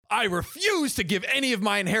I refuse to give any of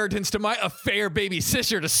my inheritance to my affair baby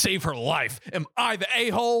sister to save her life. Am I the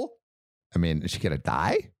a-hole? I mean, is she going to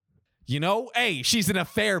die? You know, hey, she's an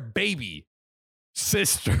affair baby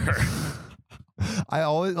sister. I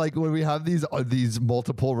always like when we have these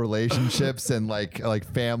multiple relationships and like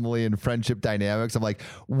family and friendship dynamics. I'm like,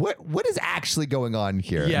 what is actually going on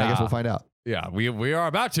here? Yeah. And I guess we'll find out. Yeah, we are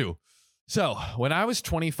about to. So when I was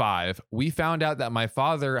 25, we found out that my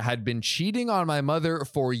father had been cheating on my mother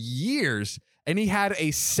for years, and he had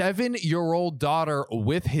a 7-year-old daughter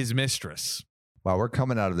with his mistress. Wow, we're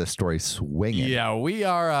coming out of this story swinging. Yeah, we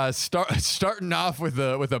are starting off with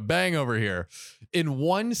a bang over here. In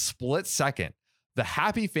one split second, the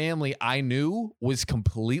happy family I knew was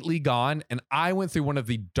completely gone, and I went through one of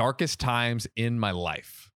the darkest times in my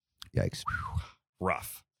life. Yikes.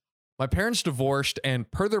 Rough. My parents divorced, and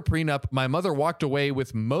per their prenup, my mother walked away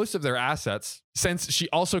with most of their assets since she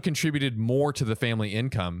also contributed more to the family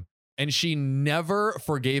income. And she never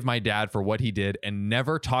forgave my dad for what he did and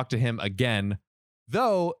never talked to him again,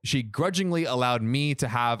 though she grudgingly allowed me to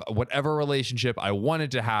have whatever relationship I wanted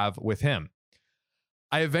to have with him.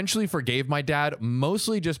 I eventually forgave my dad,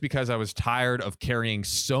 mostly just because I was tired of carrying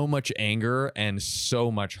so much anger and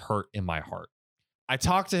so much hurt in my heart. I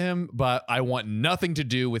talked to him, but I want nothing to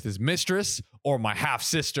do with his mistress or my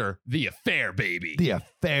half-sister, the affair baby. The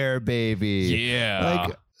affair baby. Yeah.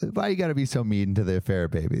 Like, why you got to be so mean to the affair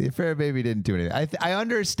baby? The affair baby didn't do anything. I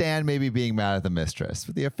understand maybe being mad at the mistress,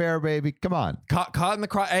 but the affair baby, come on. Caught in the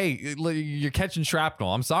cross. Hey, you're catching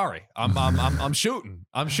shrapnel. I'm sorry. I'm shooting.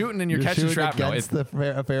 I'm shooting, and you're catching shrapnel. Against the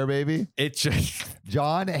affair baby. It just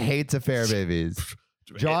John hates affair babies.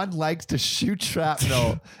 John likes to shoot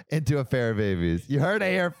shrapnel into affair babies. You heard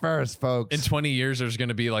it here first, folks. In 20 years, there's going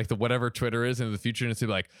to be like the whatever Twitter is in the future, and it's going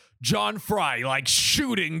to be like John Fry likes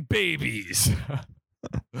shooting babies.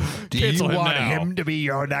 Do you want him to be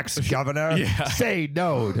your next governor? Yeah. Say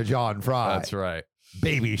no to John Fry. That's right.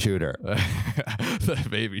 Baby shooter. The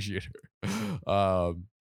baby shooter.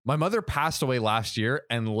 My mother passed away last year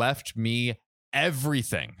and left me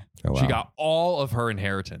everything. Oh, wow. She got all of her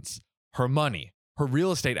inheritance, her money, her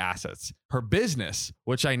real estate assets, her business,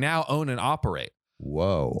 which I now own and operate.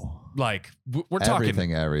 Whoa. Like we're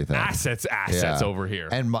talking everything. Assets over here.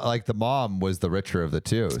 And like the mom was the richer of the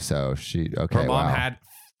two. So her mom had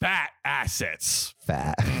fat assets.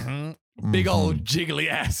 Fat. Mm-hmm. Big old jiggly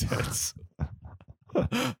assets.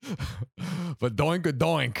 But doink a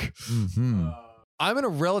doink. Mm-hmm. I'm in a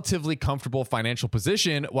relatively comfortable financial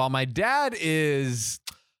position while my dad is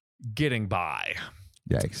getting by.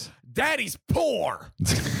 Yikes. Daddy's poor.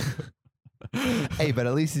 Hey, but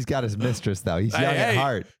at least he's got his mistress, though. He's young at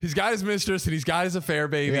heart. He's got his mistress and he's got his affair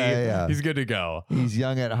baby. Yeah. He's good to go. He's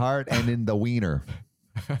young at heart and in the wiener.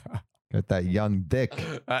 Got that young dick.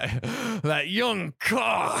 That young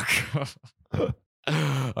cock.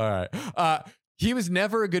 All right. He was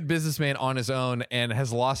never a good businessman on his own and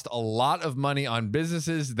has lost a lot of money on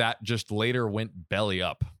businesses that just later went belly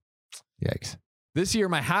up. Yikes. This year,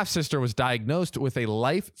 my half-sister was diagnosed with a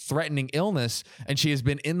life-threatening illness, and she has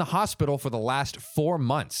been in the hospital for the last 4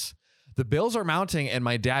 months. The bills are mounting, and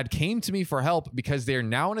my dad came to me for help because they are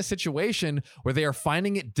now in a situation where they are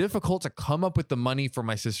finding it difficult to come up with the money for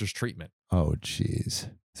my sister's treatment. Oh, geez.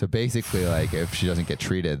 So basically, like, if she doesn't get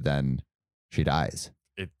treated, then she dies.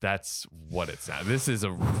 That's what it's at. This is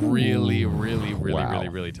a really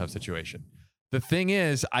tough situation. The thing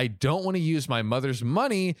is, I don't want to use my mother's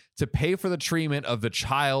money to pay for the treatment of the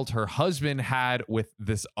child her husband had with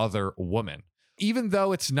this other woman. Even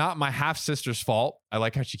though it's not my half-sister's fault. I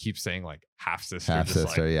like how she keeps saying like half-sister.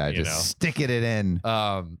 Half-sister, just sticking it in.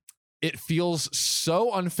 It feels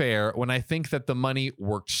so unfair when I think that the money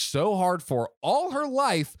worked so hard for all her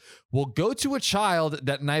life will go to a child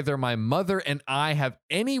that neither my mother and I have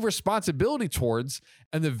any responsibility towards,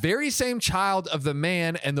 and the very same child of the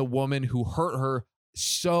man and the woman who hurt her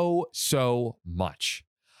so much.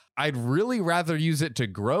 I'd really rather use it to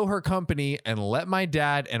grow her company and let my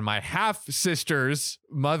dad and my half-sister's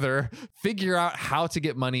mother figure out how to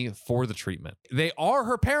get money for the treatment. They are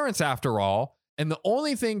her parents after all. And the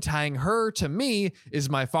only thing tying her to me is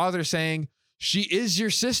my father saying, she is your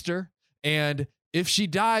sister. And if she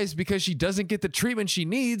dies because she doesn't get the treatment she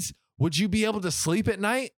needs, would you be able to sleep at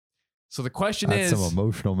night? So the question is... That's some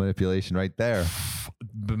emotional manipulation right there.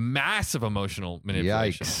 Massive emotional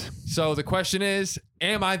manipulation. Yikes. So the question is,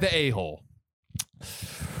 am I the a-hole?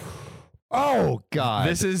 Oh God!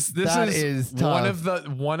 This is one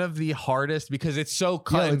of the hardest because it's so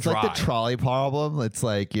cut and dry. It's like the trolley problem. It's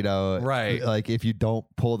like, right? Like if you don't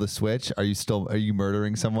pull the switch, are you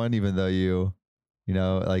murdering someone even though you You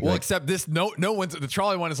know, like, well, except this, no one's the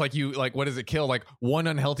trolley one is like you, like, what does it kill? Like one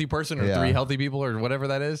unhealthy person or 3 healthy people or whatever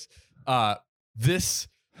that is. This,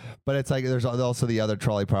 but it's like there's also the other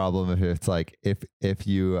trolley problem. If it's like if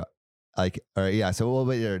you like, or so well,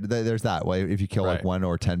 but there's that way if you kill like 1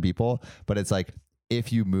 or 10 people, but it's like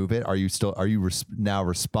if you move it, are you now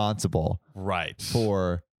responsible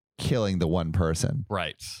for killing the one person?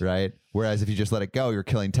 Right. Whereas if you just let it go, you're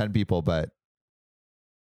killing 10 people, but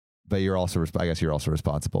you're also, I guess you're also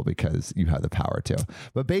responsible because you have the power to.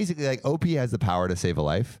 But basically, like OP has the power to save a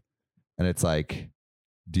life, and it's like,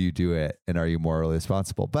 do you do it, and are you morally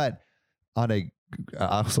responsible? But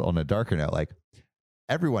also on a darker note, like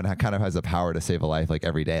everyone kind of has the power to save a life, like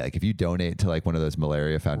every day. Like if you donate to like one of those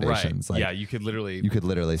malaria foundations, like you could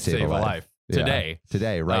literally save a life. Today,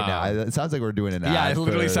 right now. It sounds like we're doing an ad. Yeah, it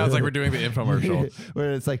literally sounds like we're doing the infomercial.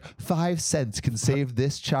 Where it's like 5 cents can save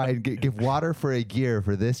this child, give water for a year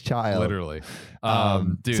for this child. Literally.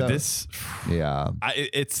 Dude, this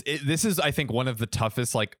is, I think, one of the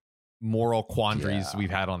toughest like moral quandaries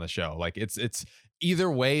we've had on the show. Like it's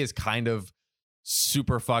either way is kind of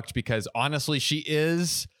super fucked because honestly,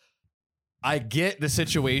 I get the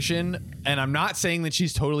situation and I'm not saying that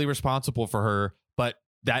she's totally responsible for her, but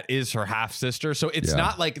that is her half sister. So it's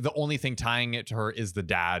not like the only thing tying it to her is the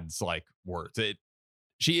dad's like words.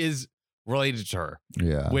 She is related to her,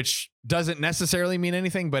 which doesn't necessarily mean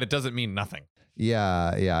anything, but it doesn't mean nothing.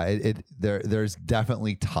 There's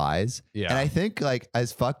definitely ties. And I think like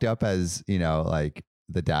as fucked up as, you know, like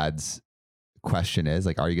the dad's question is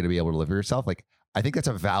like, are you going to be able to live with yourself? Like, I think that's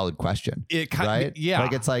a valid question. Right? Yeah.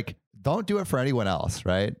 Like, it's like, don't do it for anyone else.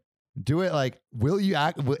 Right. Do it. Like,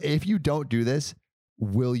 if you don't do this,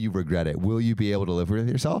 will you regret it? Will you be able to live with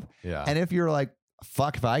yourself? Yeah. And if you're like,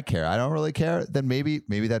 fuck, if I care, I don't really care, then maybe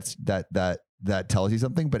that tells you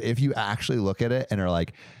something. But if you actually look at it and are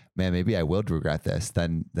like, man, maybe I will regret this,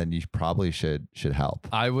 then you probably should help.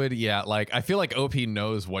 I would, like, I feel like OP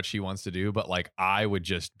knows what she wants to do, but like, I would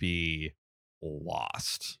just be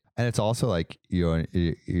lost. And it's also like, you're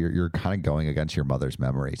kind of going against your mother's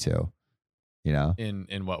memory too. You know,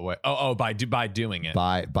 in what way? By doing it,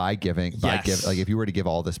 by giving, like if you were to give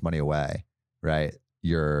all this money away, right?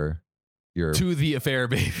 You're to the affair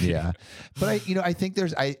baby. Yeah. But I think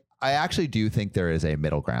I actually do think there is a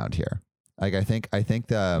middle ground here. Like I think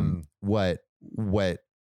what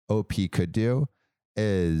OP could do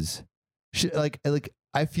is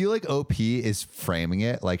I feel like OP is framing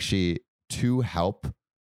it like to help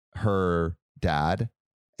her dad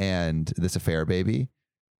and this affair baby.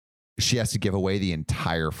 She has to give away the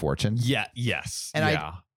entire fortune. Yeah. Yes. And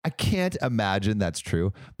I can't imagine that's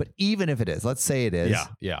true. But even if it is, let's say it is.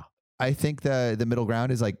 Yeah. I think the middle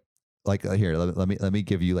ground is like here. Let me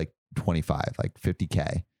give you like 25, like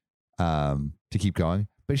 50K, to keep going.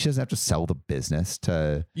 But she doesn't have to sell the business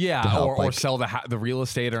to help, or sell the real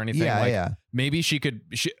estate or anything. Maybe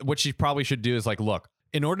what she probably should do is like, look,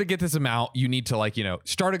 in order to get this amount, you need to like,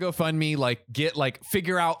 start a GoFundMe, like get like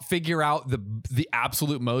figure out the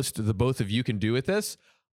absolute most the both of you can do with this.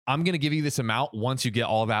 I'm going to give you this amount once you get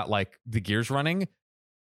all that, like the gears running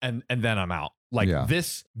and then I'm out. Like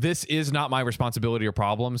this is not my responsibility or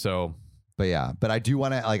problem. So, but I do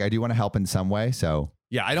want to help in some way. So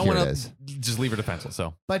I don't want to just leave her defenseless.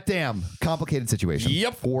 So, but damn, complicated situation.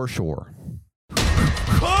 Yep. For sure.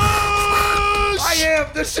 I am.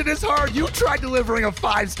 This shit is hard. You tried delivering a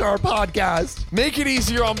 5-star podcast. Make it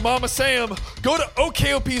easier on Mama Sam. Go to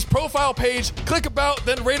OKOP's profile page, click about,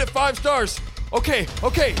 then rate it 5 stars. Okay,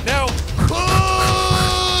 now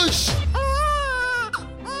push!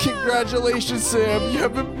 Congratulations, Sam. You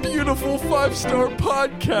have a beautiful 5-star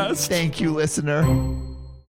podcast. Thank you, listener.